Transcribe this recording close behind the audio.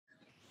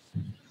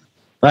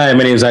Hi,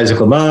 my name is Isaac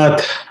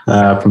LaMothe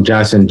from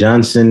Johnson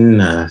Johnson,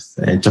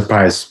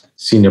 Enterprise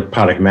Senior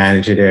Product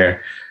Manager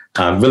there.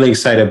 I'm really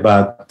excited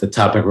about the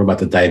topic we're about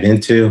to dive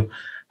into.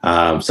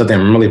 Something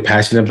I'm really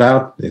passionate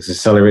about is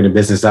accelerating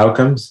business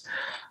outcomes.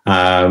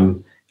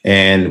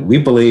 And we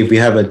believe we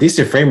have a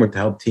decent framework to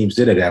help teams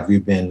do that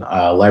we've been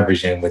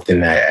leveraging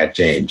within that at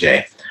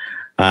J&J.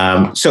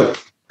 So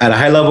at a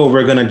high level,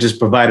 we're going to just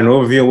provide an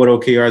overview of what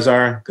OKRs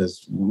are,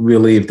 because we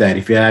believe that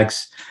if you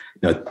ask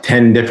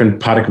 10 different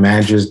product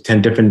managers,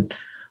 10 different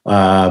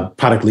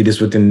product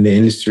leaders within the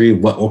industry,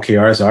 what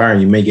OKRs are,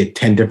 and you may get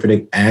 10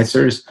 different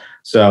answers.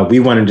 So we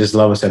want to just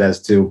level set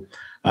as to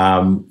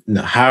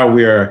how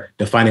we're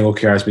defining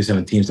OKRs based on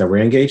the teams that we're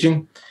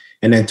engaging,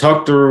 and then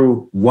talk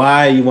through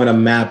why you want to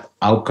map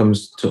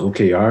outcomes to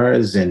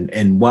OKRs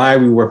and why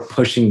we were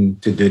pushing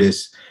to do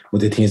this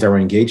with the teams that we're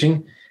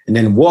engaging, and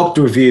then walk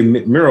through via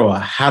Miro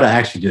how to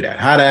actually do that,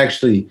 how to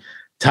actually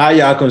tie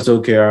your outcomes to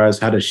OKRs,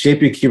 how to shape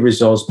your key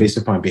results based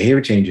upon behavior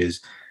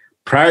changes,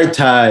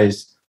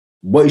 prioritize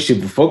what you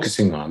should be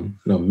focusing on,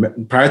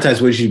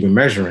 prioritize what you should be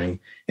measuring,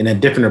 and then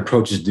different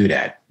approaches do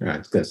that.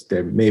 Because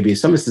there may be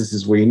some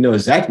instances where you know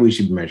exactly what you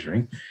should be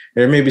measuring.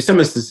 There may be some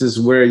instances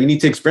where you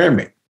need to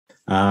experiment.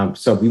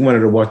 So we wanted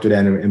to walk through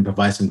that and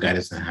provide some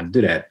guidance on how to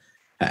do that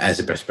as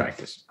a best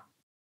practice.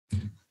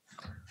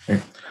 Okay.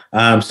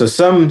 So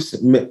some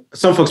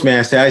folks may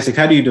ask, Isaac,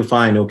 how do you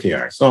define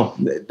OKRs? So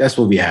that's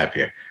what we have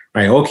here.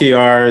 Right,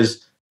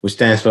 OKRs, which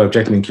stands for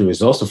Objective and Key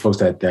Results, so folks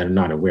that are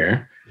not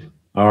aware,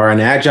 are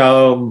an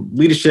agile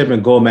leadership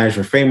and goal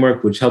management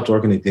framework which helps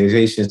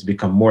organizations to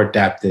become more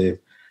adaptive,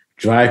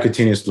 drive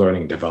continuous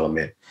learning and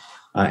development,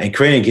 and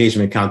create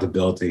engagement and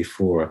accountability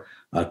for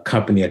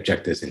company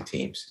objectives and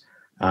teams.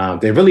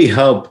 They really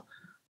help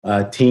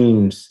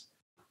teams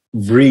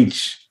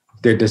reach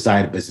their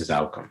desired business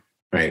outcome,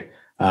 right?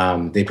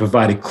 They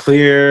provide a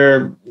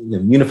clear,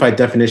 unified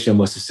definition of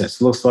what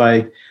success looks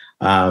like.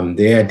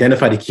 They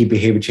identify the key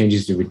behavior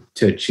changes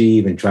to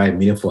achieve and drive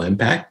meaningful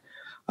impact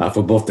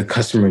for both the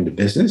customer and the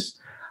business.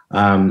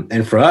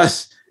 And for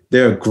us,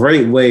 they're a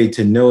great way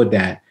to know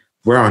that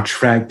we're on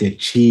track to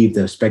achieve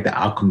the expected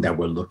outcome that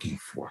we're looking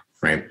for,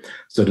 right?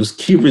 So those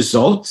key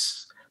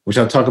results, which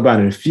I'll talk about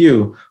in a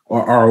few,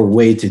 are a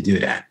way to do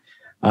that.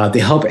 They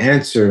help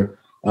answer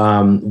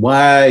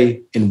why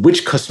and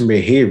which customer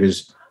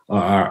behaviors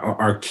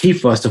are key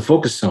for us to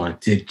focus on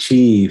to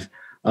achieve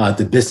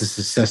the business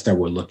success that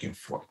we're looking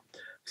for.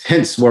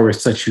 Hence why we're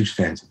such huge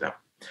fans of them.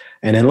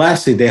 And then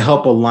lastly, they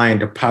help align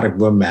the product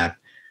roadmap,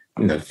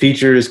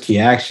 features, key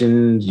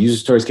actions, user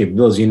stories,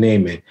 capabilities, you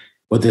name it,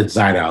 with the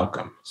desired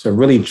outcome. So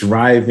really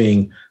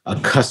driving a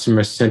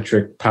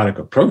customer-centric product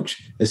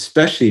approach,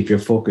 especially if you're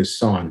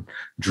focused on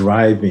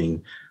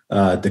driving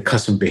the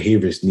customer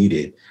behaviors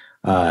needed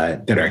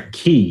that are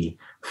key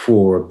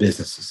for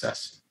business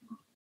success.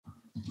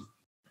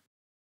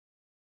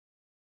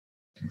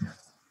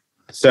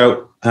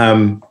 So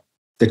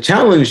the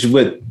challenge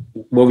with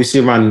what we see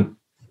around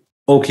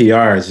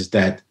OKRs is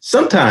that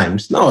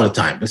sometimes, not all the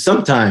time, but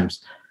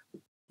sometimes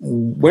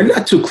we're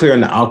not too clear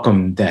on the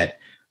outcome that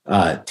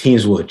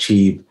teams will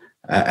achieve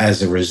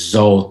as a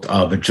result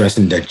of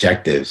addressing the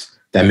objectives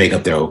that make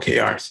up their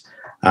OKRs.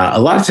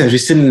 A lot of times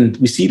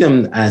we see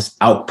them as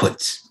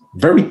outputs,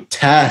 very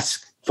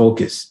task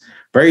focused,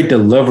 very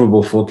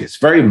deliverable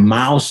focused, very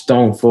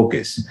milestone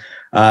focused,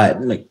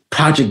 like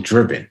project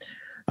driven.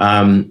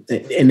 And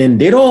then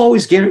they don't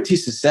always guarantee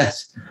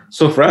success.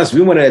 So for us,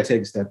 we wanted to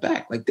take a step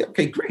back. Like,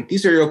 okay, great,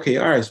 these are your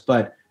OKRs,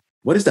 but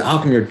what is the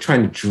outcome you're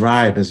trying to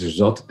drive as a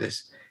result of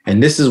this?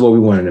 And this is what we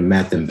wanted to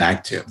map them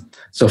back to.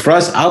 So for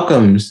us,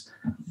 outcomes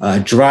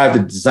drive the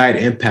desired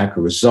impact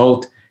or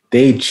result.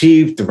 They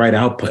achieve the right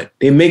output.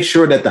 They make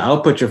sure that the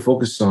output you're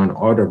focused on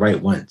are the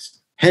right ones,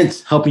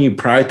 hence helping you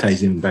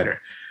prioritize even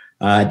better.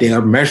 They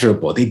are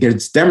measurable. They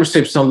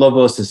demonstrate some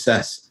level of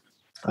success.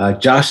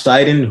 Josh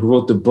Seiden, who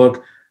wrote the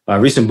book,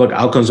 recent book,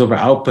 Outcomes Over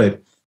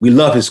Output, we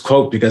love his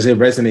quote because it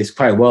resonates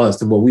quite well as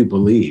to what we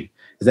believe,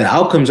 is that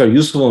outcomes are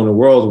useful in a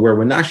world where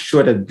we're not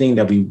sure that the thing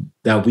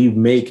that we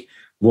make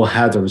will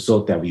have the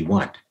result that we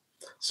want.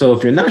 So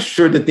if you're not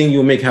sure the thing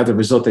you'll make have the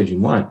result that you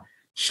want,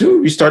 shouldn't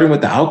we be starting with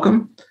the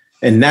outcome?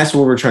 And that's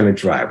what we're trying to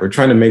drive. We're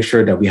trying to make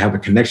sure that we have a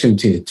connection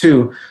between the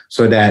two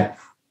so that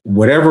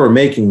whatever we're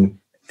making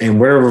and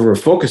whatever we're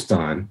focused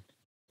on,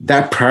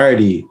 that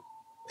priority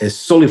is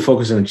solely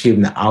focused on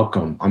achieving the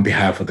outcome on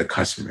behalf of the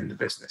customer and the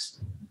business.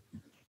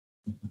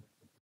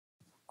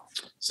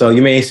 So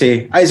you may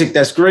say, Isaac,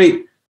 that's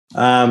great.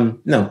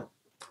 No,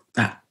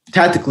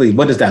 tactically,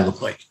 what does that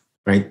look like,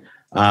 right?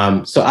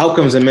 So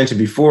outcomes I mentioned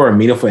before are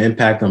meaningful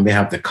impact on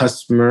behalf of the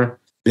customer,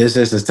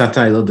 business, and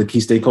sometimes the key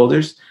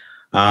stakeholders.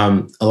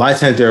 A lot of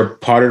times they're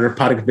part of the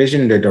product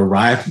vision, they're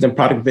derived from the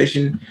product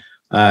vision.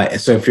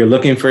 So if you're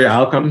looking for your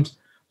outcomes,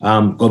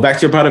 go back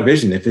to your product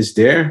vision. If it's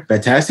there,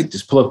 fantastic,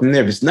 just pull up in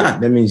there. If it's not,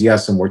 that means you got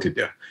some work to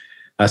do.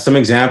 Some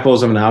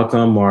examples of an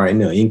outcome are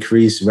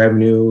increased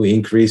revenue,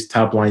 increased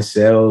top line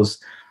sales,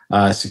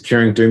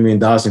 securing $3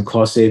 million in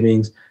cost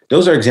savings.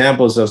 Those are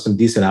examples of some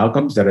decent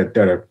outcomes that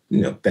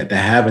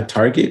have a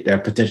target that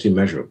are potentially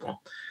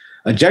measurable.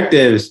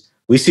 Objectives,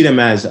 we see them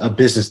as a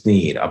business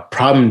need, a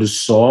problem to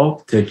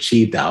solve to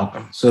achieve the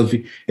outcome. So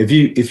if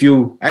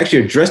you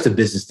actually address the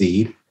business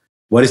need,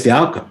 what is the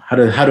outcome? How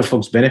do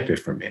folks benefit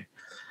from it?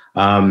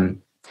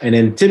 And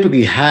then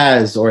typically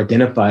has or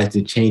identifies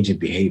the change in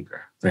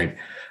behavior, right?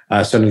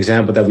 So an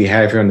example that we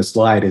have here on the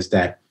slide is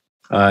that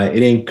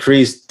it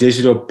increased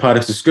digital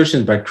product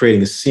subscriptions by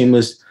creating a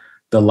seamless,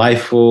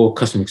 delightful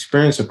customer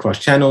experience across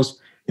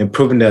channels,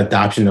 improving the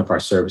adoption of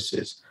our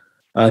services.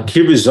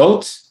 Key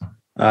results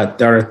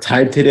that are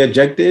tied to the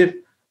objective,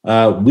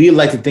 we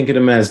like to think of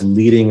them as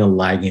leading and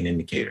lagging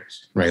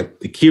indicators, right?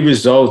 The key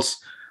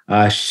results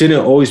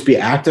shouldn't always be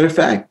after the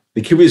fact.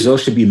 The key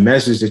results should be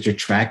measures that you're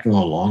tracking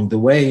along the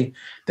way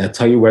that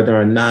tell you whether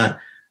or not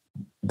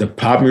the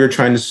problem you're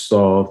trying to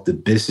solve, the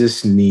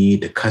business need,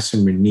 the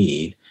customer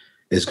need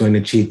is going to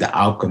achieve the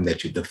outcome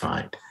that you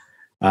defined.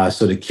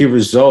 So the key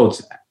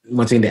results,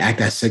 once again, they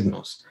act as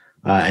signals.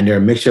 And they're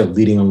a mixture of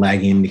leading and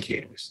lagging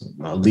indicators.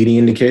 A leading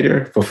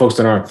indicator, for folks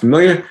that aren't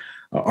familiar,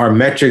 are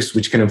metrics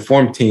which can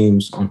inform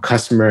teams on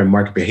customer and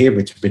market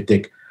behavior to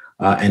predict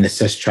and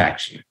assess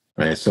traction.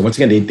 Right. So once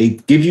again, they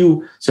give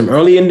you some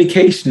early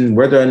indication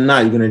whether or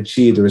not you're going to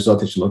achieve the result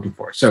that you're looking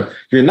for. So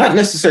you're not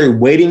necessarily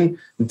waiting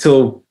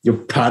until your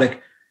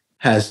product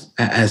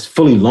has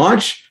fully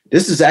launched.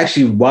 This is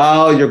actually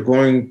while you're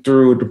going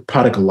through the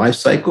product life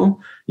cycle,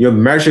 you're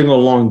measuring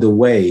along the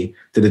way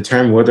to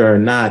determine whether or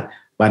not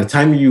by the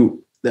time you've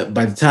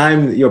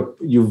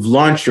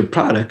launched your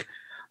product,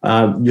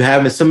 you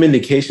have some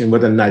indication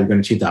whether or not you're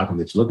going to achieve the outcome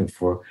that you're looking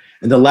for.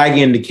 And the lagging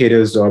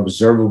indicators are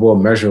observable,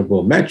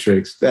 measurable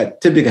metrics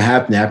that typically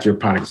happen after your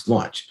product is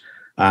launched.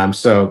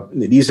 So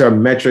these are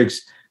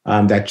metrics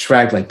that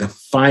track like the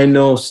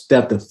final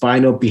step, the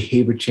final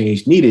behavior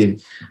change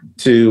needed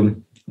to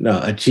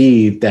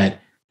achieve that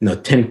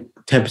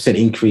 10%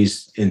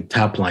 increase in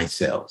top line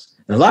sales.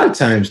 And a lot of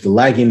times the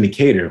lagging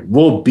indicator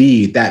will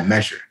be that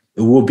measure.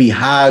 It will be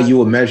how you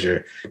will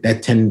measure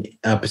that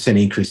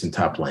 10% increase in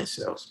top line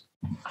sales.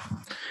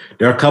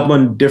 There are a couple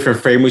of different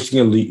frameworks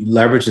you can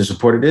leverage in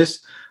support of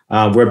this.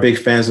 We're big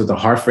fans of the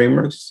HEART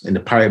frameworks and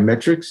the pilot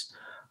metrics.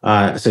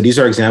 So these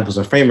are examples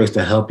of frameworks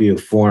that help you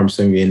form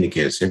some of your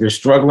indicators. So if you're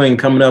struggling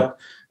coming up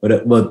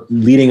with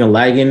leading and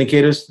lagging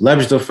indicators,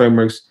 leverage those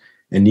frameworks,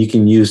 and you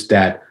can use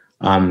that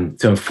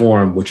to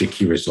inform what your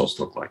key results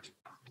look like.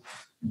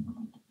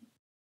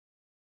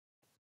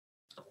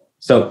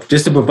 So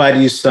just to provide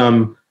you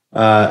some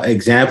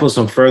examples,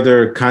 some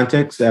further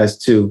context as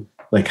to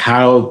like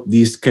how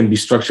these can be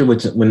structured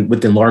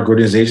within large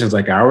organizations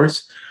like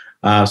ours.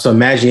 So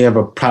imagine you have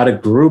a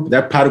product group.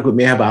 That product group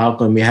may have an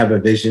outcome, may have a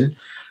vision,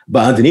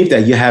 but underneath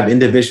that you have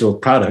individual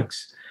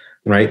products,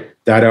 right,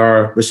 that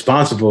are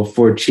responsible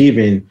for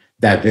achieving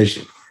that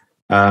vision.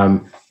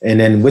 And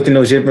then within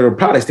those individual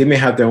products, they may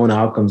have their own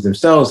outcomes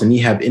themselves, and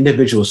you have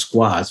individual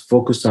squads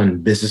focused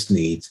on business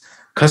needs,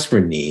 customer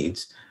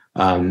needs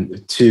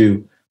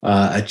to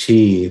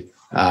achieve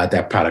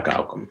that product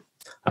outcome.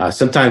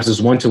 Sometimes it's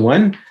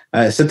one-to-one.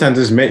 Sometimes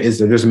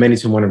there's a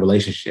many-to-one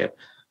relationship.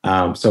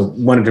 So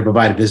wanted to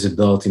provide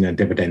visibility and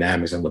different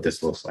dynamics on what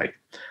this looks like.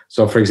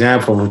 So for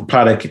example, for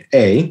product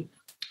A,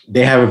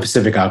 they have a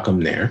specific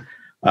outcome there.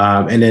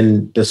 And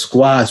then the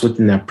squads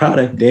within that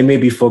product, they may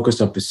be focused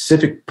on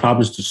specific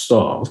problems to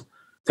solve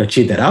to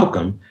achieve that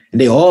outcome. And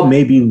they all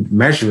may be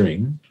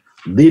measuring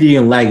leading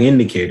and lagging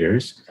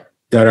indicators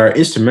that are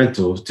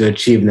instrumental to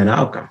achieving that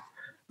outcome.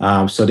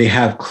 So they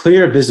have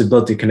clear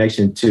visibility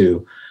connection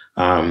to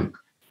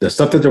the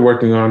stuff that they're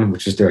working on,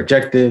 which is their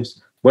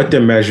objectives, what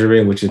they're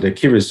measuring, which is their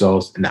key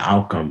results, and the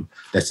outcome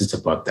that sits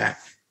above that.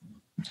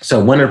 So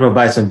I want to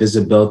provide some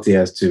visibility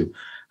as to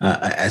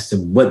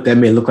what that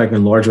may look like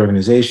in large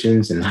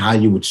organizations and how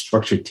you would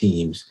structure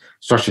teams,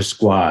 structure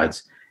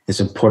squads, and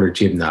support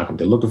achieving the outcome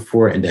they're looking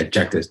for and the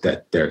objectives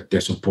that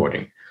they're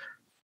supporting.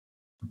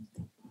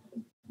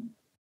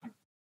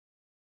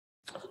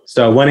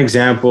 So one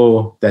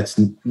example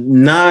that's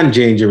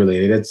non-J&J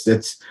related,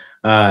 that's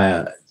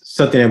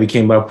something that we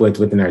came up with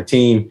within our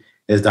team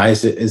is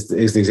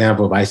the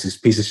example of Issac's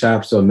Pizza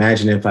Shop. So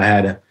imagine if I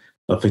had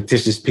a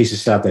fictitious pizza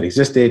shop that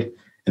existed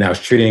and I was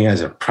treating it as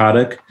a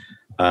product.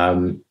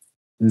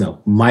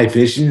 My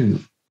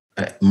vision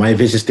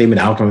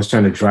statement, outcome I was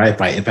trying to drive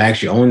by if I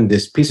actually owned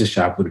this pizza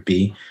shop would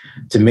be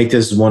to make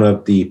this one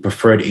of the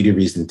preferred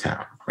eateries in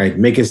town, right?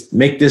 Make this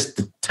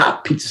the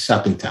top pizza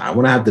shop in town. I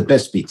want to have the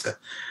best pizza.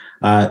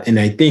 And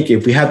I think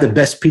if we have the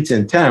best pizza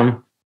in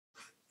town,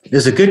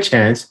 there's a good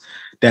chance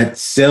that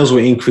sales will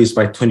increase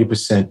by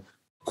 20%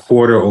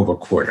 quarter over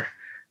quarter,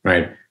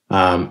 right?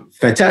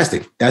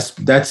 Fantastic.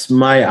 That's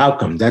my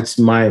outcome. That's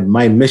my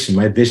mission,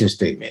 my vision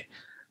statement.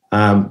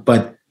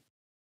 But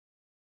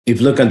if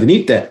you look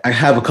underneath that, I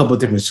have a couple of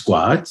different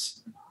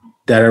squads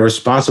that are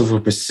responsible for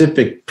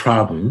specific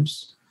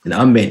problems and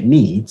unmet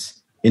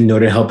needs in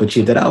order to help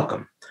achieve that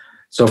outcome.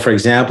 So for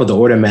example, the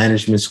order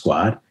management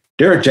squad,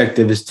 their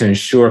objective is to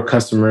ensure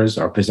customers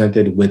are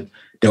presented with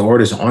their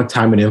orders on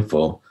time and in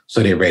full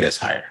so they rate us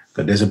higher.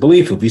 But there's a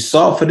belief if we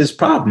solve for this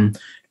problem,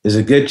 there's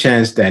a good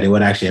chance that it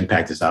would actually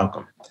impact this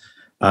outcome.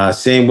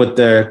 Same with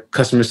the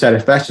customer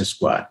satisfaction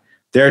squad.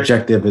 Their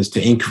objective is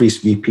to increase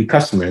VP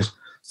customers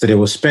so they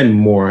will spend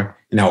more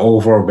and our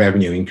overall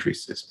revenue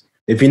increases.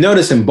 If you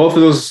notice in both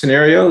of those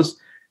scenarios,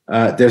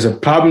 there's a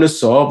problem to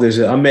solve, there's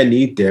an unmet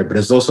need there, but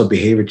there's also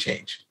behavior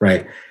change,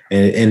 right?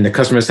 And in the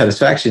customer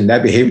satisfaction,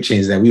 that behavior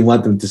change is that we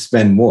want them to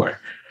spend more.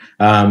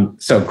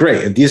 So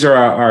great, if these are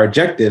our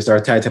objectives that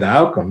are tied to the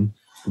outcome,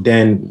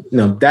 then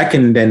that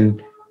can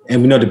then,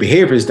 and we know the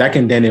behaviors, that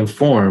can then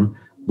inform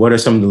what are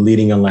some of the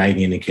leading and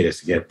lagging indicators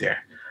to get there.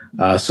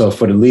 So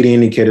for the leading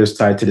indicators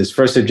tied to this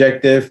first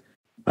objective,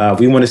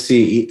 we want to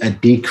see a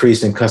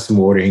decrease in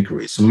customer order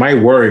inquiries. So my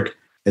work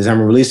is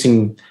I'm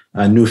releasing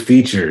new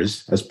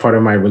features as part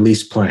of my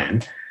release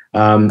plan.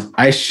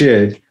 I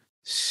should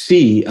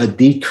see a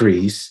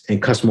decrease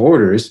in customer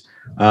orders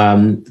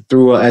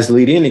through as a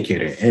lead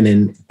indicator. And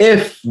then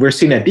if we're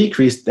seeing that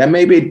decrease, that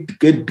may be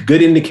a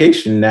good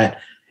indication that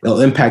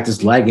it'll impact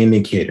this lag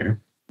indicator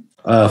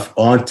of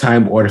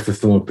on-time order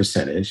fulfillment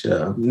percentage,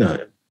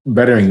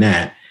 bettering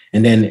that.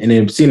 And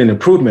then seeing an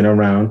improvement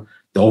around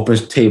the open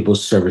table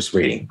service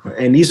rating.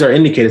 And these are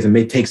indicators that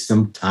may take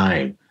some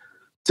time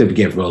to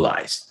get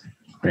realized.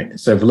 Right.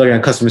 So if we're looking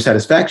at customer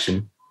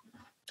satisfaction,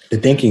 the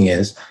thinking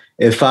is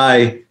if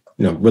I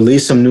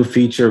release some new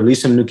feature,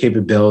 release some new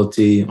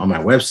capability on my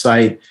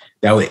website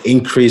that would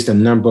increase the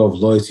number of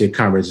loyalty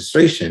account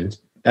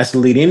registrations, that's the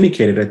lead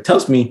indicator that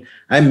tells me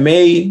I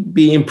may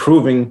be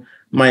improving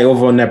my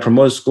overall net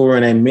promoter score,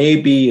 and I may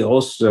be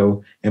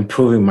also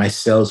improving my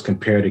sales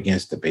compared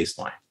against the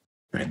baseline.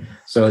 Right.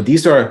 So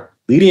these are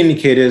leading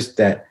indicators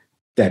that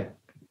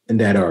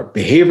are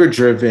behavior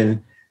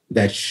driven,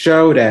 that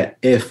show that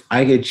if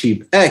I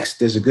achieve X,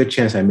 there's a good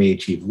chance I may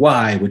achieve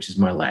Y, which is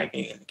my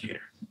lagging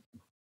indicator.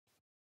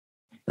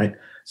 Right.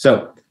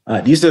 So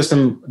these are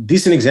some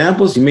decent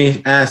examples. You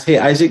may ask, hey,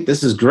 Isaac,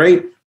 this is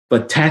great,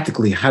 but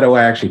tactically, how do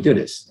I actually do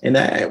this? And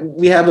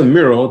we have a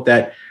mural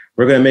that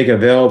we're going to make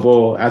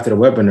available after the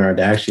webinar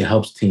that actually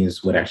helps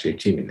teams with actually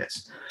achieving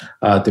this.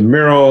 The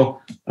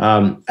mural,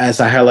 as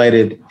I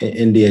highlighted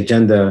in the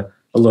agenda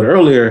a little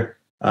earlier,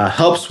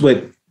 helps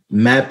with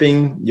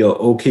mapping your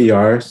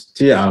OKRs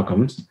to your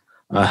outcomes,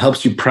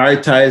 helps you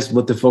prioritize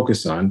what to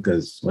focus on,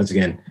 because once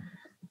again,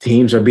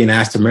 teams are being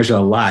asked to measure a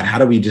lot. How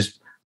do we just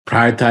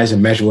prioritize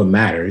and measure what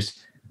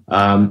matters?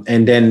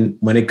 And then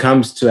when it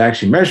comes to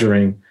actually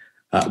measuring,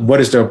 what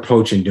is the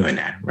approach in doing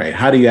that, right?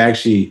 How do you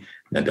actually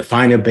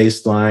define a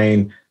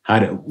baseline? How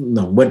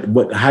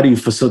do you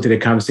facilitate a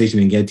conversation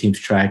and get teams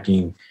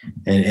tracking?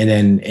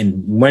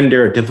 And when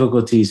there are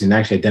difficulties and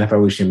actually identify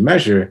what we should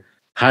measure,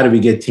 how do we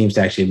get teams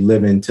to actually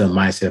live into a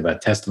mindset of a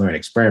test, learn,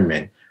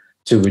 experiment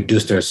to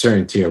reduce their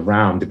uncertainty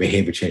around the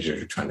behavior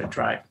changes we're trying to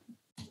drive?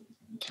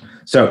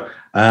 So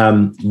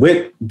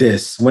with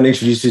this, I want to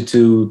introduce you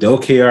to the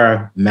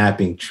OKR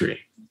mapping tree,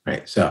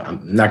 right? So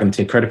I'm not going to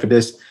take credit for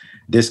this.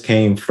 This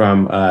came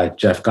from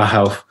Jeff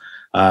Gahoff.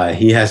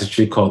 He has a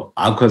tree called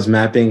outcomes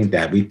mapping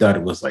that we thought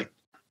it was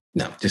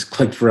just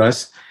clicked for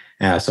us.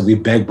 So we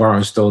begged, borrowed,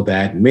 and stole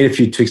that, made a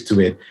few tweaks to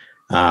it,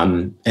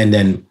 and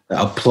then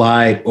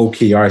applied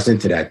OKRs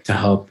into that to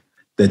help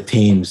the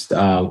teams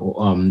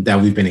that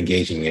we've been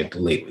engaging in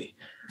lately.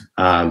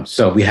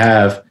 So we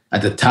have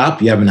at the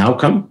top, you have an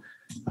outcome,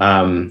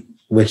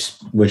 which,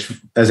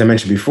 as I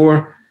mentioned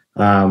before,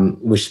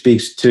 which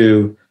speaks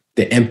to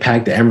the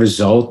impact, the end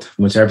result,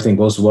 once everything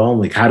goes well.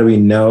 Like, how do we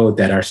know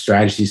that our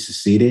strategy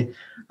succeeded?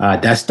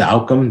 That's the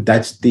outcome.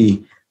 That's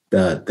the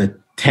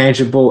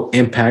tangible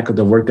impact of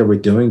the work that we're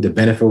doing, the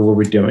benefit of what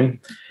we're doing.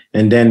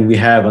 And then we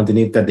have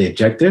underneath that the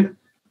objective.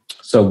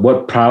 So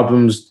what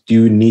problems do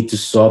you need to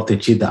solve to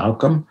achieve the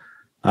outcome?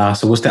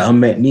 So what's the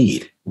unmet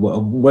need?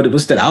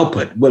 What's that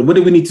output? What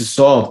do we need to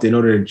solve in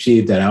order to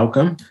achieve that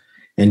outcome?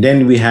 And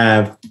then we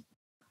have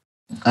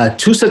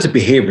two sets of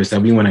behaviors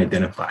that we want to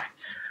identify.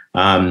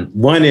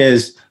 One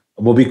is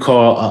what we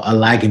call a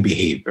lagging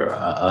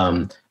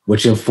behavior,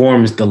 which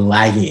informs the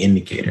lagging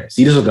indicators.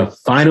 These are the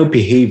final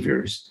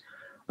behaviors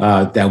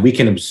that we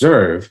can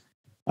observe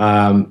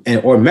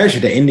or measure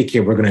to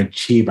indicate we're going to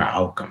achieve our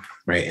outcome,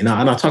 right? And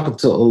I'll talk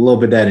a little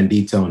bit of that in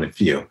detail in a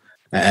few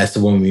as to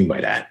what we mean by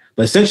that.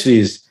 But essentially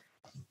is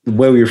the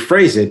way we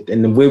phrase it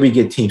and the way we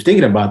get teams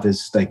thinking about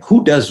this, like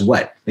who does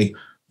what? Like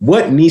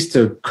what needs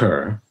to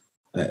occur,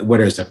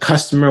 whether it's a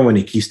customer or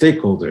any key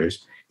stakeholders,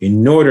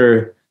 in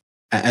order,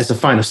 as a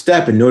final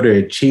step, in order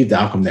to achieve the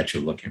outcome that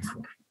you're looking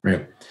for,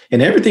 right?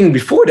 And everything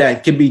before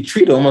that can be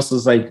treated almost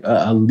as like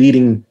a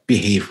leading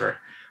behavior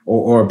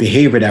or a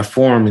behavior that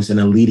forms in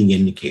a leading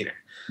indicator.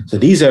 So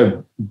these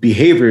are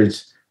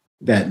behaviors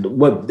that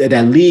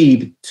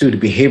lead to the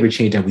behavior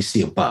change that we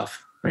see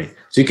above, right?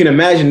 So you can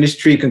imagine this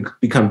tree can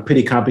become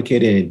pretty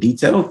complicated and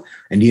detailed,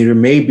 and there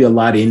may be a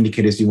lot of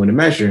indicators you want to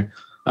measure.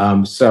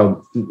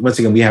 So once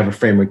again, we have a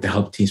framework to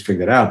help teams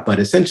figure that out. But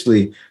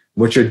essentially,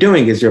 what you're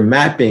doing is you're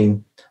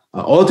mapping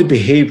all the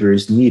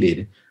behaviors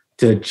needed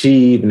to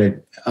achieve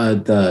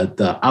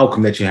the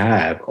outcome that you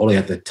have all the way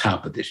at the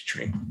top of this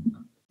tree.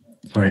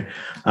 All right.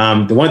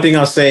 The one thing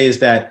I'll say is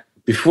that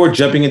before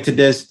jumping into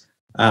this,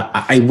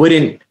 I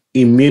wouldn't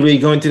immediately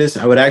go into this.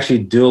 I would actually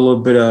do a little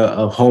bit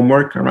of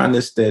homework around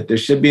this. That there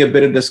should be a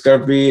bit of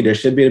discovery. There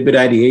should be a bit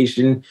of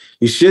ideation.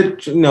 You should,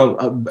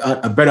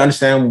 better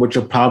understand what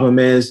your problem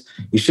is.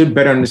 You should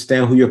better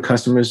understand who your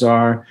customers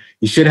are.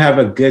 You should have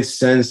a good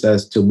sense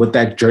as to what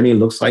that journey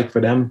looks like for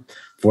them,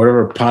 for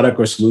whatever product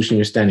or solution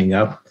you're standing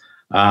up.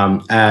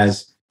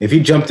 As if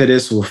you jump to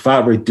this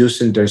without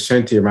reducing the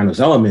certainty around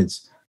those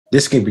elements,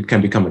 this can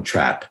become a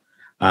trap.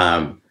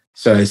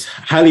 So it's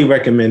highly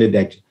recommended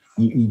that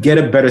you get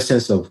a better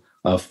sense of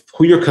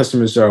who your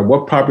customers are,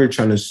 what problem you're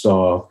trying to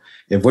solve,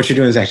 if what you're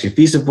doing is actually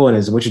feasible, and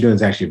if what you're doing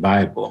is actually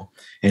viable.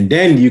 And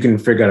then you can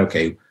figure out,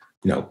 okay,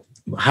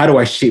 how do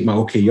I shape my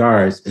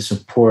OKRs in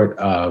support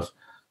of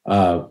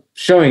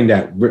showing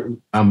that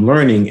I'm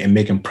learning and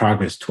making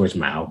progress towards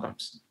my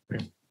outcomes.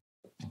 Right?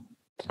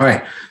 All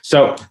right.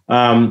 So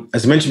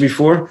as I mentioned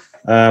before,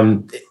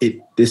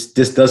 this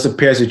does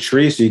appear as a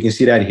tree, so you can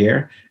see that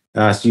here.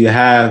 So you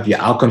have your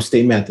outcome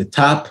statement at the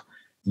top.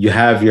 You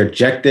have your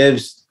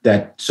objectives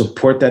that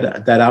support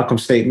that outcome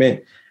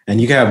statement.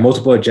 And you can have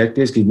multiple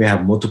objectives. You may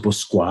have multiple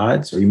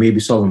squads, or you may be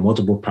solving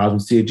multiple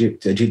problems to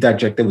achieve that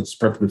objective, which is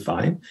perfectly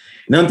fine.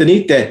 And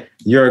underneath that,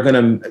 you're going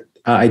to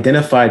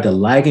identify the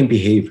lagging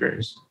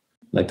behaviors,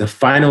 like the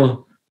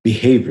final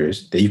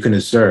behaviors that you can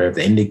observe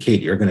that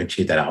indicate you're going to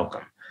achieve that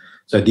outcome.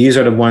 So these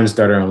are the ones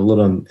that are a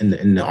little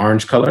in the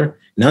orange color.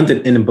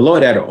 And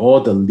below that are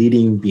all the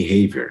leading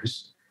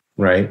behaviors,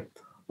 right?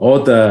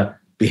 All the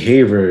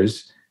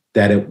behaviors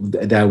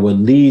that would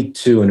lead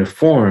to and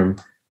inform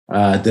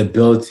the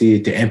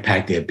ability to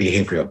impact the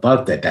behavior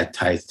above that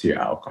ties to your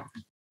outcome.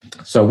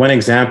 So one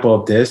example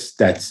of this,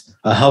 that's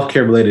a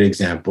healthcare related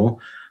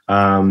example,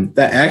 that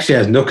actually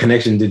has no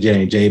connection to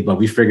J&J, but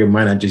we figured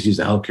why not just use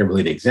a healthcare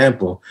related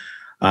example.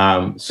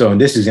 So in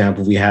this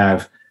example, we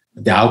have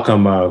the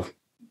outcome of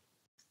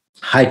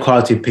high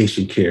quality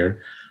patient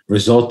care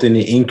resulting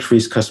in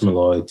increased customer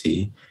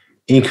loyalty,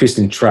 increase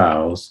in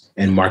trials,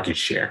 and market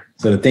share.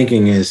 So the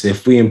thinking is,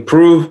 if we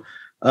improve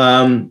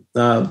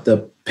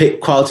the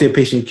quality of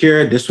patient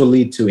care, this will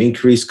lead to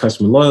increased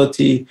customer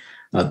loyalty.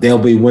 They'll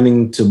be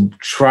willing to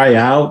try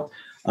out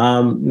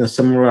some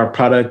of our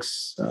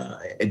products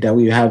that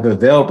we have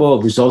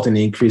available, resulting in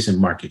an increase in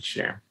market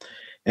share.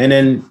 And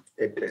then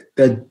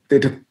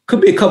there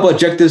could be a couple of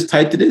objectives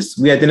tied to this.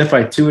 We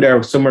identified two that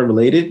are somewhat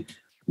related.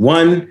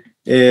 One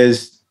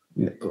is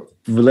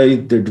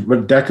related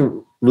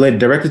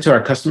directly to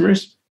our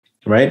customers,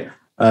 right?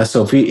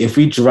 So if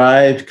we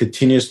drive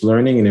continuous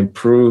learning and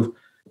improve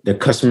the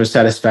customer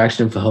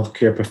satisfaction for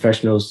healthcare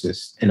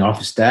professionals and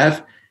office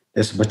staff,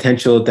 there's a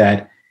potential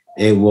that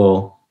it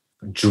will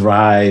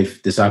drive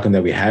this outcome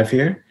that we have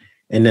here.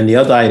 And then the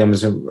other item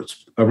is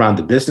around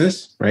the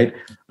business, right?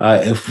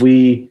 If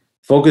we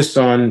focus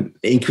on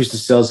increasing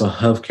sales of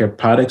healthcare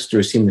products through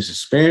a seamless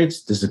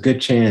experience, there's a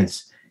good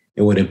chance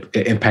it would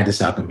impact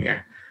this outcome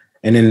here.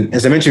 And then,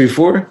 as I mentioned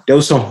before, there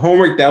was some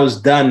homework that was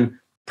done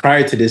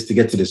prior to this to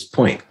get to this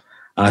point.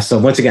 So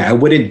once again, I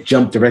wouldn't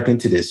jump directly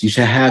into this. You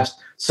should have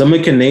some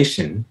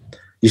inclination.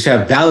 You should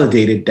have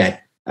validated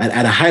that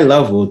at a high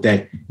level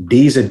that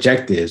these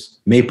objectives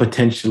may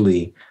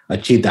potentially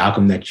achieve the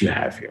outcome that you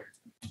have here.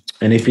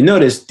 And if you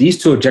notice,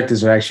 these two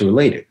objectives are actually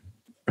related,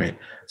 right?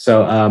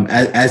 So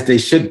as they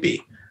should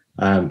be.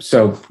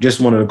 So just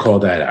wanted to call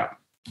that out.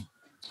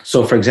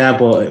 So for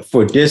example,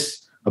 for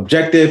this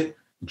objective,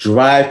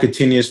 drive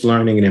continuous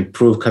learning and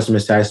improve customer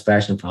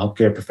satisfaction for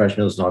healthcare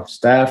professionals and office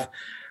staff.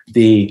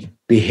 The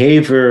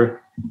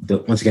behavior,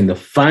 once again, the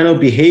final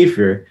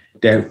behavior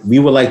that we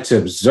would like to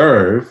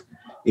observe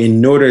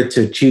in order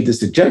to achieve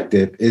this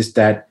objective is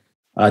that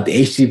the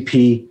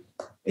ACPs,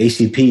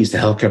 the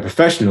healthcare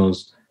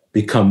professionals,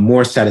 become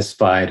more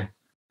satisfied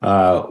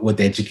with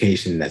the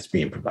education that's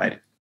being provided,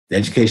 the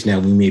education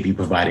that we may be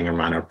providing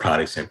around our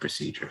products and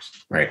procedures,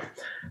 right?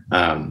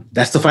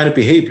 That's the final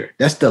behavior.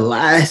 That's the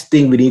last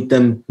thing we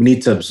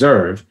need to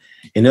observe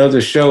in order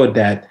to show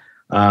that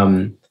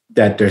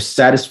that they're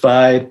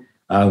satisfied.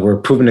 We're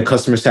improving the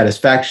customer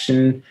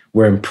satisfaction.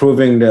 We're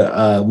improving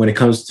when it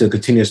comes to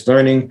continuous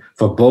learning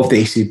for both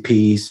the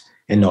ACPs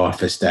and the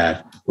office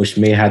staff, which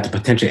may have the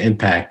potential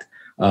impact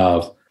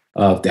of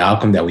the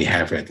outcome that we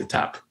have here at the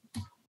top.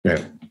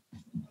 Right.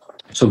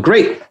 So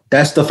great.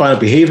 That's the final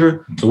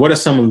behavior. So what are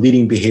some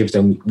leading behaviors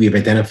that we've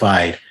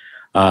identified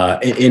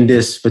in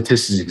this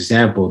particular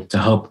example to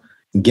help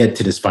get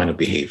to this final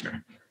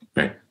behavior?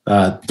 Right.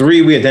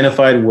 Three we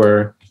identified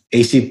were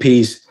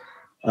ACPs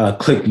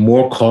click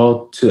more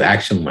call to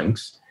action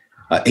links.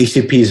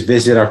 ACPs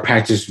visit our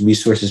practice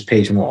resources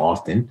page more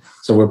often.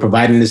 So we're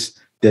providing this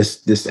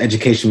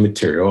education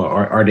material.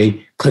 Are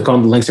they click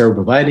on the links that we're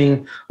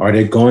providing? Are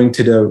they going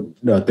to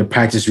the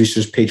practice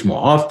resource page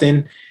more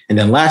often? And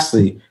then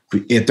lastly,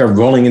 if they're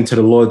rolling into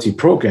the loyalty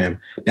program,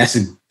 that's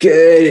a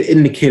good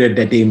indicator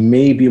that they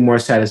may be more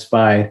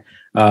satisfied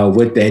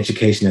with the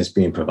education that's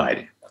being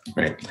provided,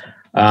 right?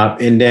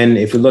 And then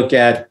if you look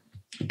at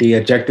the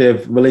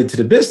objective related to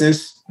the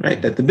business,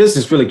 right, that the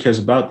business really cares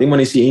about, they want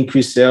to see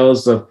increased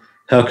sales of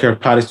healthcare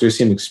products through the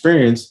same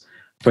experience.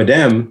 For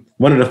them,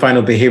 one of the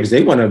final behaviors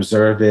they want to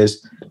observe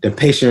is the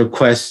patient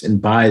requests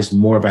and buys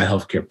more of our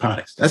healthcare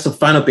products. That's a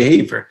final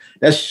behavior.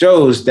 That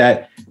shows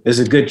that there's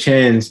a good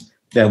chance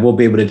that we'll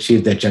be able to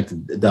achieve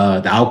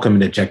the outcome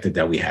and the objective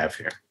that we have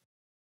here,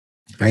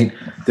 right?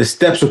 The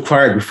steps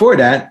required before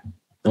that,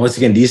 and once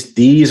again,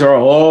 these are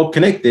all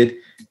connected.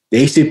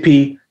 The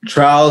ACP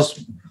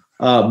trials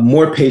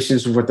more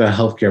patients with the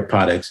healthcare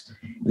products,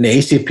 and the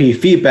ACP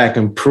feedback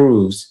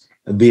improves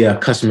via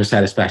customer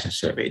satisfaction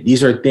survey.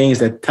 These are things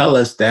that tell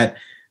us that,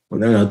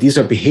 these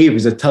are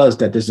behaviors that tell us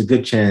that there's a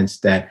good chance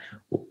that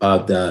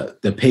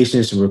the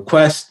patients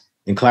request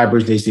and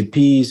collaborate with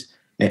ACPs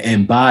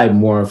and buy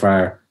more of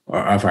our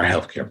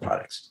healthcare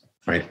products,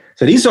 right?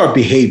 So these are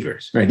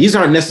behaviors, right? These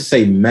aren't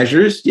necessarily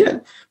measures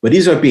yet, but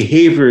these are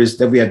behaviors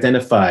that we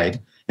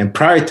identified and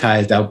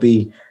prioritized that will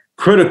be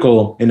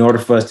critical in order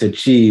for us to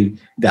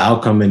achieve the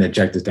outcome and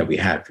objectives that we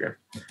have here.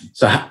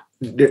 So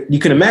you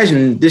can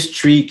imagine these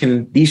trees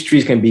can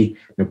be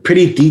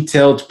pretty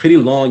detailed, pretty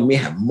long. You may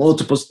have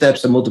multiple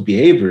steps and multiple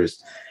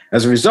behaviors.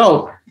 As a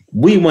result,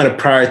 we want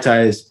to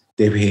prioritize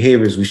the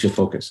behaviors we should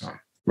focus on,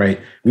 right?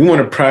 We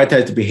want to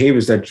prioritize the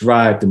behaviors that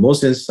drive the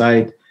most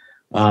insight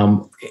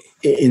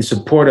in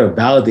support of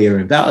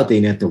validating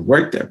that the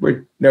work that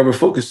we're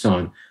focused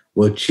on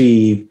will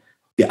achieve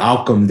the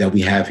outcome that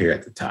we have here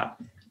at the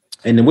top.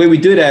 And the way we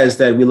do that is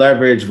that we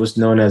leverage what's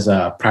known as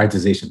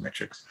prioritization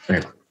metrics,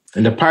 right?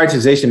 And the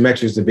prioritization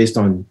metrics are based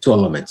on two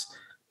elements.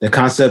 The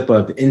concept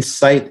of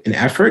insight and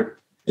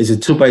effort is a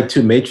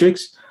 2x2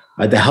 matrix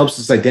that helps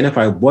us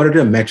identify what are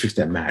the metrics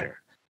that matter.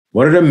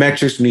 What are the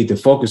metrics we need to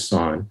focus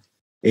on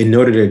in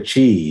order to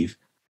achieve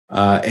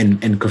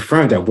and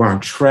confirm that we're on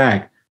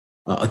track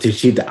to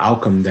achieve the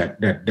outcome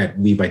that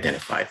we've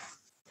identified.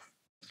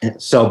 And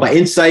so by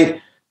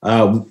insight,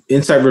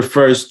 insight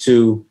refers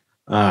to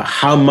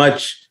how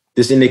much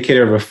this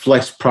indicator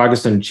reflects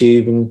progress on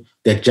achieving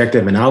the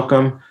objective and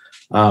outcome.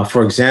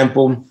 For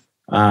example,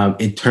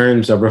 in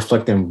terms of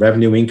reflecting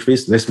revenue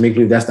increase, let's make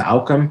believe that's the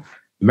outcome.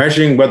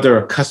 Measuring whether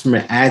a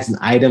customer adds an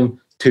item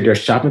to their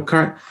shopping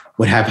cart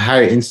would have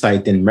higher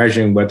insight than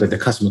measuring whether the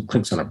customer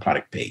clicks on a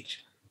product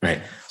page,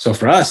 right? So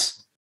for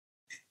us,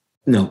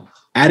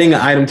 adding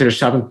an item to the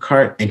shopping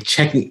cart and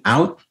checking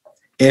out,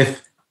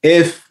 if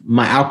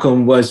my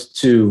outcome was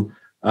to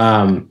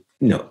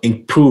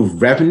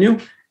improve revenue,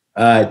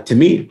 to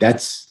me,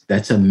 that's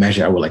a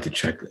measure I would like to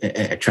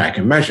track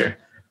and measure.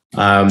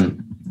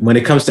 When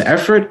it comes to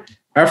effort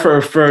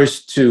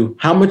refers to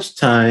how much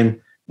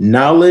time,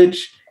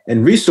 knowledge,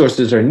 and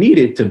resources are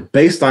needed to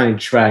baseline and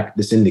track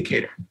this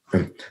indicator.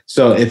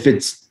 So if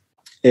it's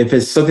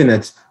something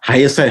that's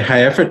high insight,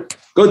 high effort,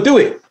 go do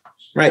it,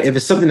 right? If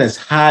it's something that's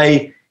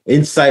high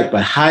insight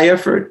but high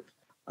effort,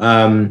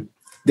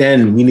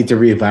 then we need to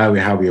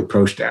reevaluate how we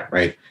approach that,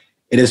 right?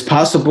 It is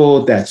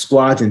possible that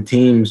squads and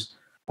teams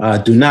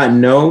do not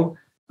know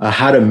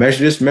how to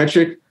measure this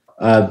metric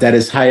that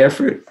is high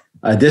effort.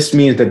 This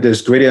means that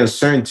there's greater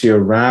uncertainty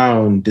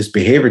around this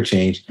behavior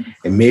change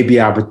and maybe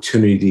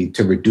opportunity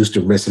to reduce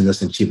the risk in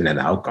us achieving that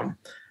outcome,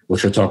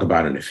 which we'll talk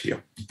about in a few.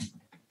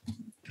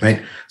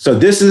 Right. So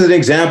this is an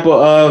example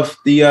of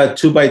the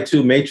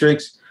 2x2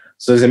 matrix.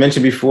 So as I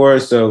mentioned before,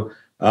 so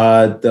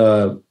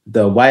the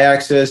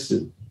y-axis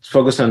is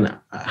focused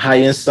on high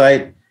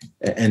insight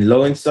and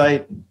low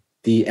insight.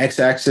 The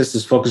x-axis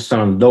is focused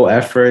on low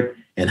effort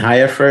and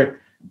high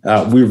effort.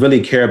 We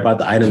really care about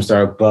the items that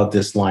are above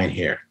this line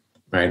here,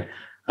 right?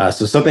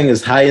 So something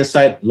is high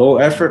insight, low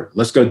effort,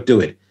 let's go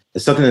do it.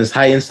 If something is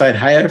high insight,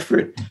 high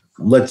effort,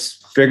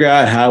 let's figure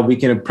out how we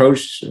can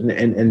approach and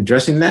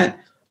addressing that.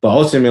 But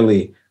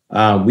ultimately,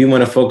 we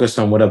want to focus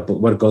on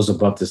what goes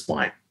above this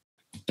line,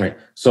 right?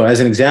 So as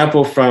an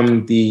example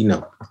from the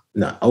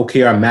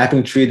OKR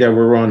mapping tree that we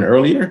were on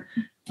earlier,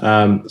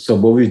 so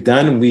what we've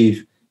done,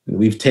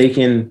 we've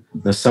taken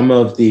some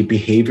of the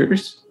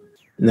behaviors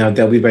now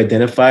that we've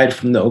identified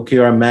from the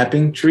OKR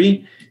mapping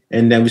tree,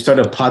 and then we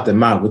started to plot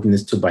them out within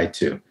this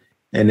 2x2.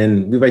 And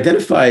then we've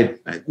identified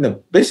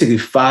basically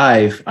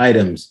 5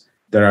 items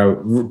that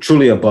are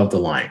truly above the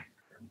line.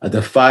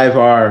 The 5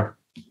 are,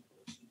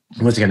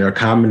 once again, they're a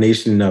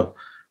combination of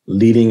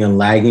leading and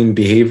lagging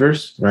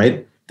behaviors,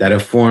 right? That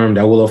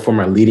will inform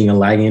our leading and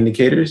lagging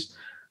indicators.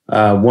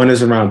 One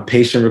is around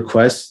patient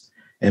requests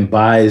and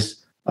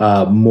buys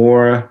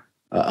more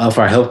of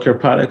our healthcare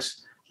products.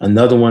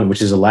 Another one,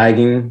 which is a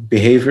lagging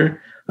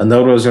behavior.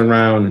 Another one is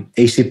around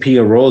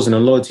ACP roles in a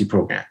loyalty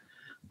program.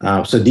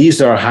 So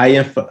these are high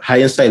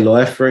insight, low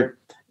effort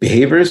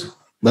behaviors.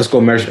 Let's go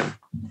measure them.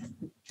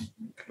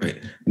 Right.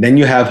 Then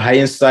you have high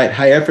insight,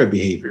 high effort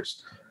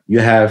behaviors. You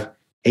have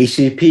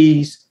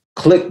ACPs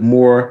click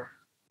more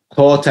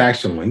call to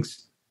action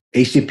links.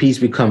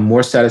 ACPs become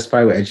more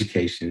satisfied with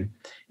education,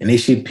 and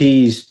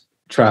ACPs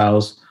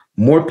trials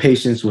more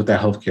patients with their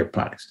healthcare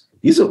products.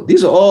 These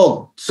are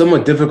all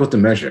somewhat difficult to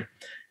measure.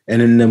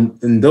 And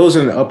in those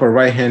in the upper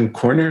right-hand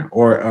corner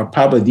are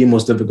probably the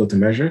most difficult to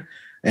measure.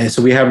 And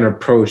so we have an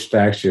approach to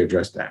actually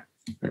address that.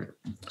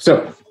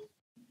 So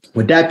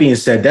with that being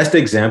said, that's the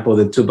example of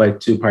the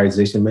 2x2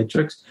 prioritization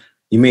matrix.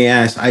 You may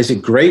ask,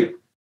 Isaac, great,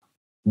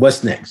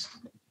 what's next?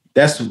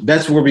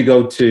 That's where we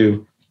go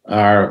to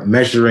our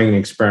measuring and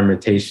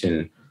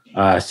experimentation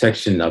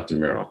section of the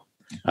mural.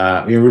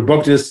 We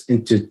broke this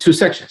into two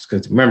sections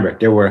because remember,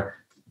 there were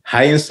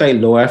high insight,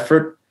 low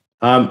effort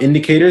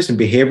indicators and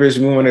behaviors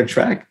we want to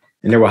track.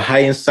 And there were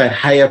high insight,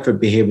 high effort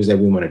behaviors that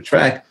we want to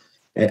track.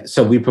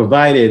 So we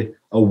provided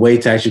a way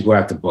to actually go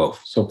after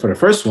both. So for the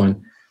first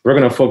one, we're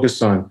going to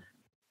focus on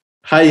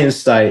high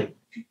insight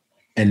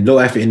and low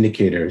effort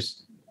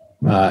indicators.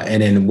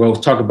 And then we'll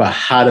talk about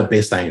how to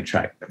baseline and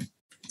track them.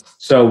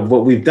 So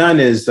what we've done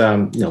is,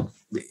 what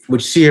you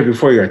see here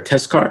before you are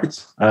test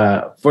cards.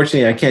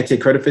 Fortunately, I can't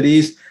take credit for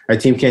these. Our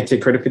team can't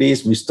take credit for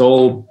these. We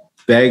stole,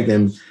 begged,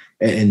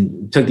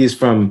 and took these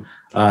from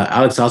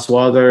Alex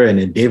Oswalder and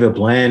then David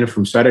Bland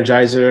from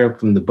Strategizer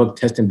from the book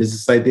Testing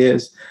Business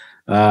Ideas.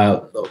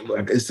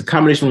 It's a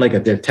combination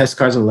like their test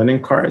cards and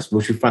learning cards,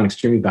 which we found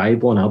extremely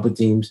valuable and helping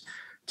teams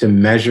to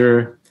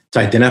measure, to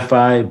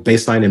identify,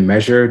 baseline, and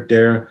measure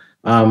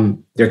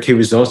their key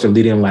results, their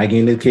leading and lagging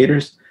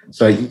indicators.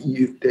 So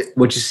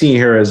what you're seeing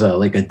here is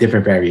like a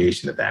different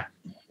variation of that.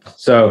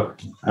 So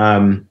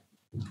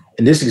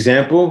in this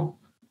example,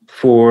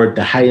 for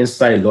the high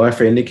insight, low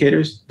effort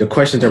indicators, the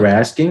questions that we're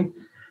asking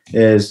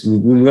is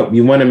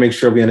we want to make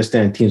sure we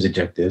understand team's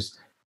objectives.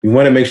 We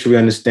want to make sure we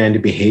understand the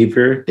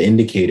behavior, the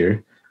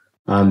indicator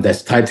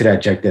that's tied to that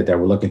objective that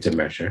we're looking to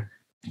measure.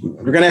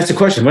 We're going to ask the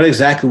question, what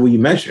exactly will you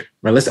measure?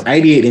 Right? Let's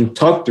ideate and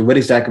talk through what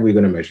exactly we're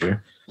going to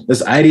measure.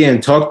 Let's ideate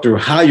and talk through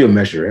how you'll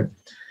measure it.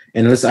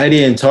 And let's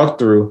ideate and talk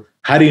through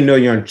how do you know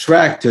you're on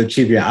track to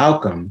achieve your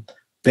outcome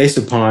based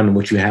upon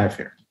what you have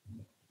here.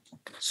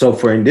 So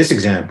for in this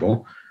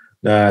example,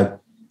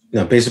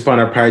 based upon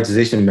our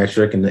prioritization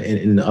metric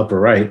in the upper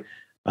right,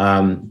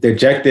 the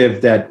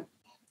objective that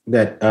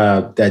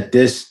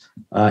this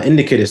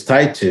indicator is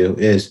tied to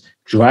is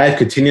drive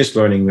continuous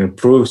learning and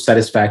improve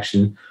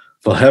satisfaction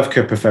for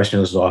healthcare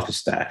professionals or office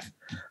staff.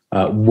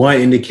 One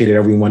indicator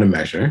that we want to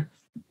measure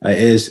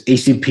is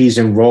ACP's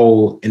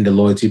enroll in the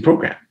loyalty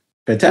program.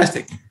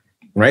 Fantastic,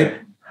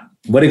 right?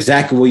 What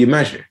exactly will you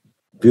measure?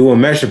 We will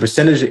measure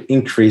percentage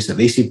increase of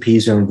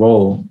ACPs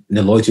enroll in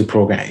the loyalty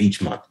program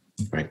each month,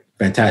 right?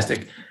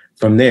 Fantastic.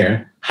 From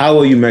there, how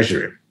will you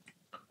measure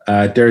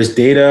it? There's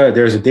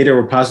a data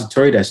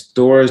repository that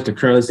stores the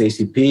current list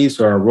of ACPs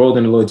who are enrolled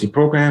in the loyalty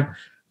program.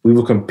 We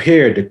will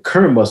compare the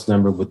current month's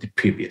number with the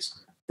previous.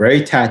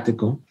 Very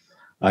tactical.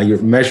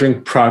 You're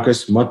measuring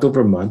progress month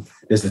over month.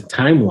 There's a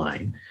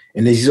timeline.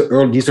 And these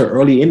are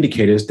early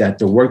indicators that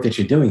the work that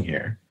you're doing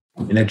here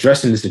in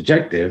addressing this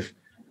objective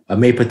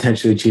may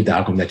potentially achieve the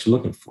outcome that you're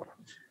looking for.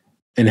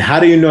 And how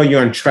do you know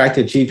you're on track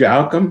to achieve your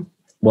outcome?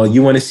 Well,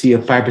 you want to see a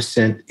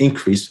 5%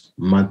 increase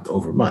month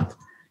over month.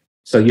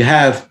 So you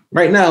have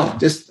right now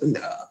just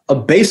a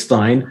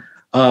baseline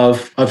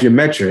of your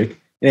metric,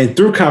 and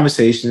through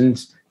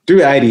conversations, through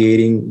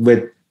ideating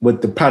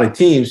with the product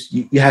teams,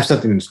 you have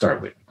something to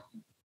start with.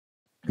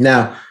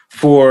 Now,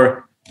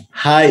 for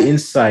high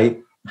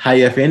insight, high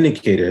effort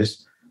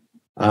indicators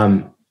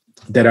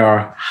that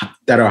are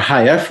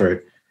high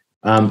effort,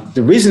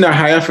 the reason they're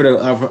high effort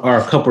are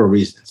a couple of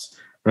reasons,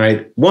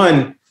 right?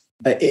 One,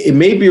 it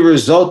may be a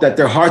result that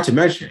they're hard to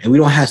measure, and we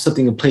don't have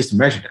something in place to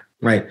measure them,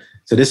 right?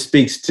 So this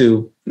speaks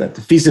to the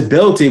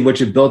feasibility of what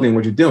you're building,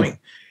 what you're doing.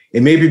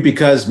 It may be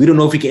because we don't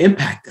know if we can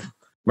impact them,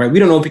 right? We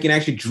don't know if we can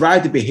actually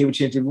drive the behavior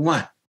change that we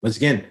want. Once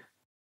again,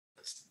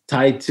 it's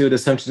tied to the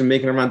assumptions we're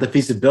making around the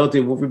feasibility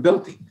of what we're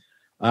building.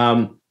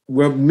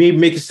 We may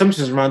make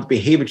assumptions around the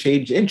behavior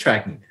change in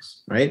tracking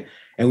this, right?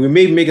 And we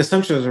may make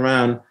assumptions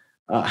around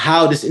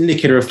how this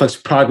indicator reflects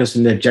progress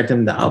in the objective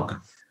and the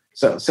outcome.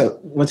 So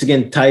once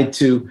again, tied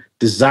to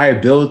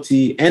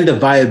desirability and the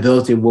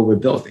viability of what we're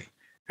building,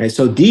 right?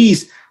 So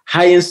these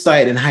high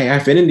insight and high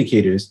effort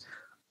indicators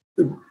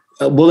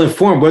will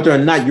inform whether or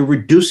not you're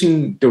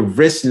reducing the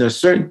risk and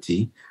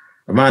uncertainty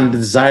around the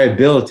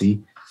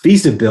desirability,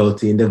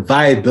 feasibility, and the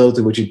viability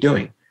of what you're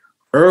doing.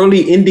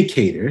 Early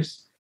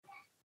indicators,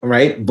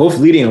 right? Both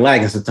leading and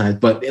lagging sometimes,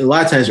 but a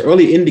lot of times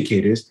early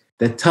indicators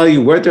that tell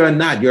you whether or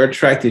not you're on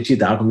track to achieve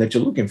the outcome that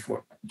you're looking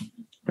for,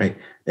 right?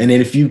 And then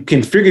if you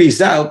can figure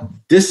these out,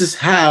 this is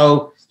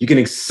how you can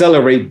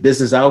accelerate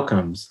business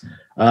outcomes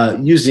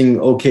using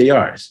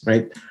OKRs,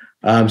 right?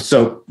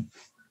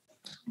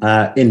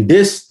 In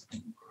this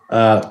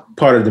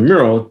part of the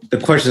mural, the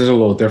questions are a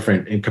little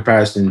different in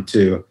comparison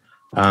to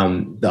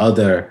the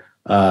other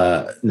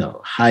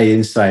high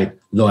insight,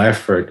 low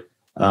effort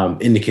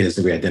indicators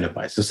that we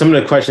identify. So some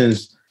of the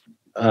questions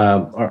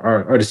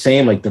are the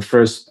same, like the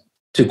first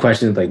two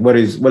questions, like what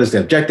is the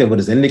objective, what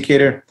is the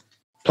indicator,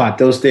 plot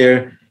those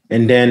there.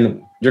 And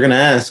then you're going to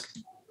ask,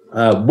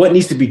 what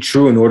needs to be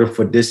true in order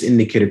for this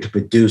indicator to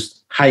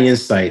produce high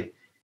insight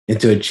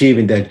into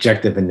achieving the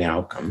objective and the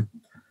outcome?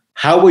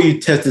 How will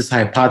you test this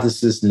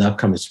hypothesis in the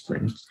upcoming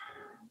sprint?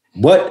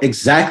 What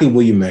exactly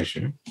will you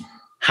measure?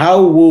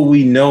 How will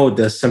we know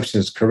the assumption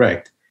is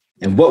correct?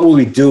 And what will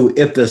we do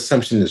if the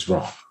assumption is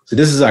wrong? So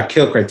this is our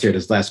kill criteria,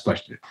 this last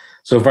question.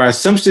 So if our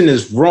assumption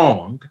is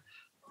wrong,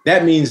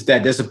 that means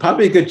that there's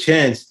probably a good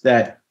chance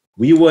that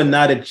we will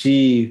not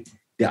achieve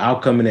the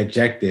outcome and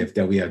objective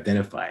that we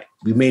identified.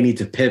 We may need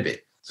to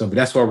pivot. So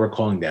that's why we're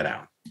calling that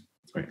out.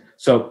 Right.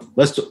 So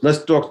let's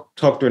talk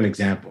through an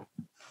example.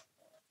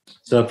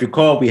 So if you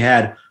recall, we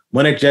had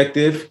one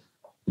objective: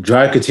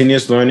 drive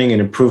continuous learning and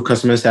improve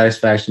customer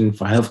satisfaction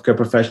for healthcare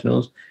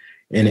professionals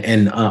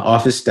and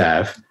office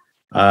staff.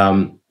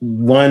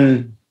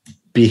 One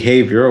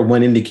behavior or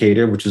one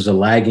indicator, which was a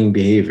lagging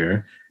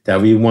behavior that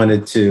we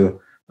wanted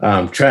to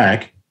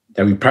track,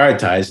 that we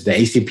prioritize, the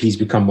ACPs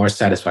become more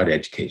satisfied with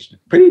education.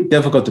 Pretty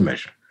difficult to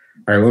measure.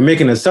 All right, we're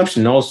making an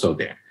assumption also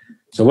there.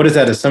 So what is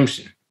that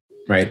assumption,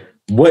 right?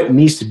 What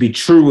needs to be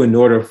true in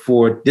order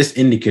for this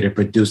indicator to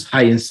produce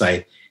high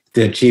insight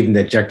to achieving the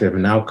objective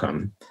and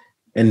outcome?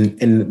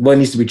 And what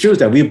needs to be true is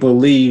that we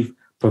believe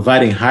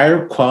providing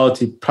higher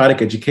quality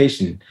product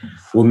education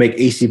will make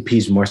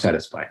ACPs more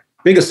satisfied.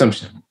 Big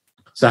assumption.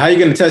 So how are you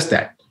going to test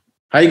that?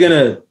 How are you going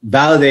to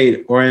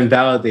validate or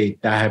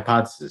invalidate that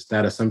hypothesis,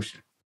 that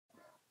assumption?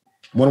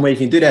 One way you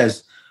can do that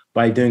is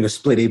by doing a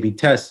split A/B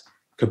test,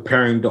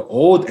 comparing the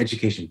old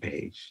education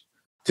page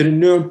to the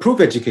new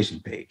improved education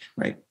page,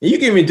 right? And you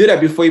can even do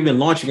that before even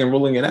launching and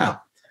rolling it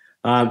out.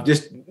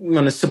 Just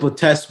run a simple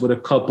test with a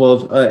couple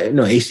of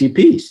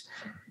ACPs.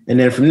 And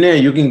then from there,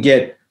 you can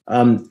get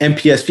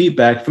NPS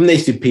feedback from the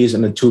ACPs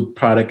on the two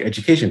product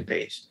education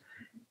page.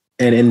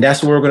 And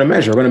that's what we're going to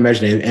measure. We're going to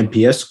measure the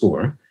NPS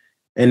score.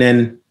 And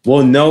then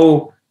we'll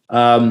know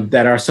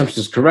that our assumption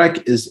is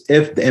correct is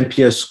if the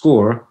NPS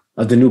score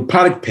of the new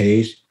product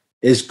page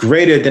is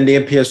greater than the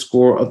NPS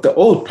score of the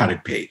old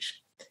product page.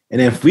 And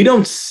if we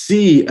don't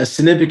see a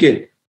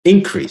significant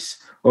increase,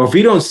 or if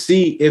we don't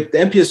see if the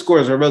NPS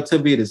scores are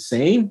relatively the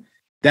same,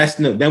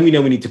 then we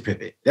know we need to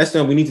pivot. That's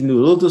when we need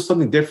to do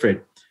something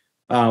different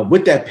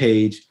with that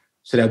page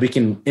so that we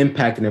can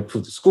impact and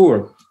improve the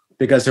score.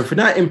 Because if we're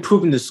not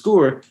improving the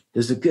score,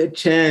 there's a good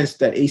chance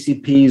that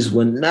ACPs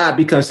will not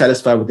become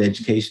satisfied with the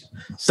education.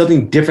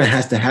 Something different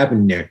has to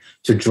happen there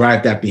to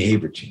drive that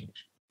behavior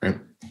change. Right?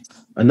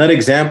 Another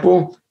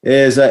example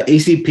is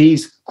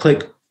ACPs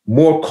click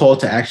more call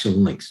to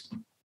action links.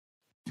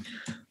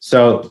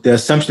 So the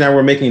assumption that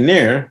we're making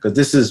there,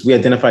 because we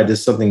identified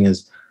this something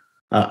as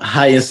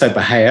high insight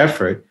but high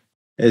effort,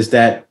 is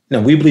that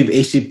we believe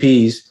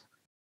ACPs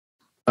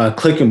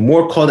clicking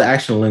more call to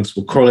action links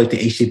will correlate to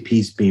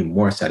ACPs being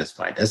more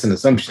satisfied. That's an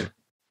assumption,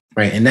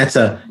 right? And that's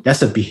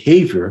a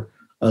behavior,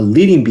 a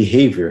leading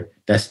behavior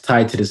that's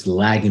tied to this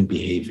lagging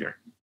behavior.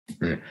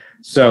 Right?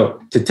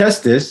 So to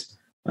test this,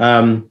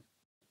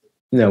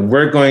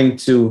 we're going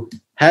to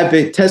have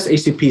it test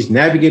ACPs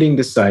navigating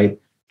the site,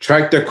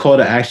 track their call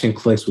to action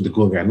clicks with the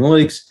Google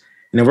Analytics,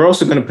 and then we're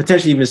also going to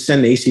potentially even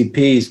send the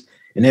ACPs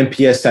an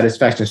NPS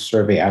satisfaction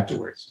survey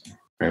afterwards.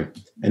 Right?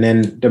 And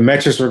then the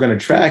metrics we're going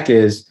to track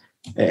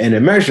and the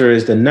measure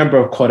is the number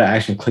of call to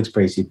action clicks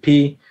per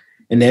ACP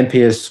and the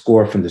NPS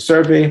score from the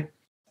survey.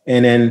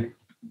 And then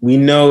we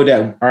know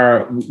that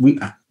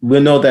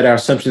we'll know that our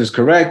assumption is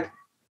correct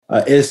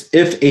is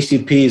if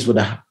ACPs with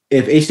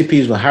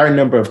a higher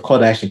number of call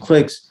to action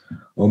clicks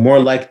are more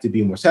likely to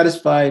be more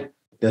satisfied,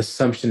 the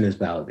assumption is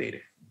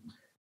validated.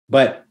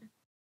 But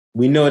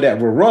we know that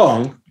we're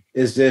wrong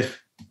is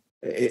if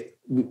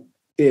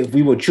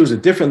we will choose a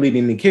different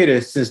leading indicator,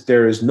 since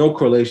there is no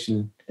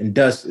correlation and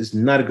thus is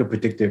not a good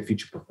predictor of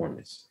future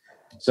performance.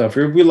 So if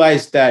we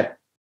realize that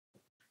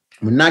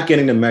we're not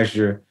getting the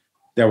measure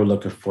that we're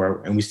looking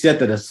for, and we see that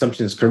the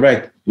assumption is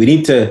correct, we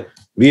need to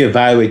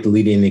reevaluate the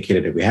leading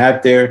indicator that we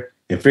have there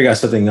and figure out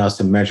something else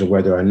to measure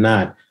whether or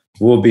not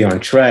we'll be on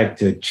track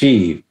to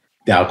achieve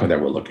the outcome that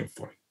we're looking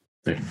for.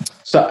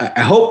 So I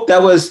hope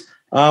that was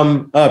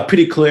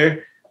pretty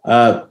clear.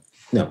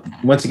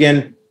 Once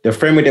again, the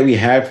framework that we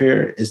have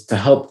here is to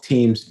help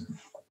teams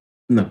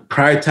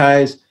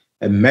prioritize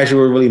and measure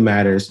what really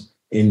matters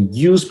and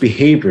use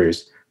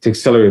behaviors to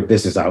accelerate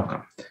business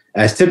outcome.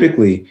 As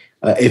typically,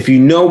 if you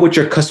know what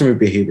your customer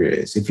behavior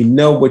is, if you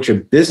know what your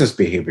business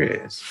behavior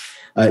is,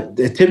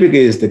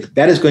 typically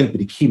that is going to be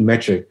the key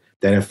metric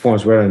that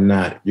informs whether or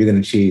not you're going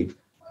to achieve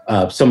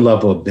some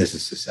level of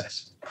business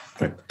success.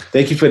 Right.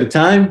 Thank you for the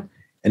time,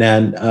 and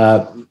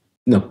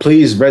then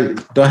please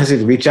don't hesitate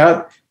to reach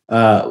out.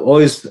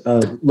 Always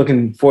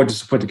looking forward to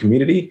support the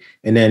community,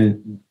 and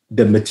then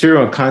the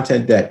material and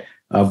content that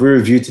we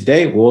reviewed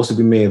today will also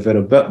be made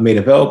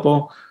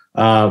available.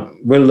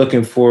 We're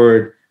looking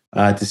forward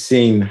to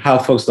seeing how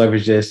folks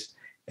leverage this.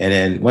 And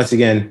then once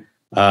again,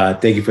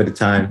 thank you for the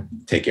time.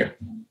 Take care.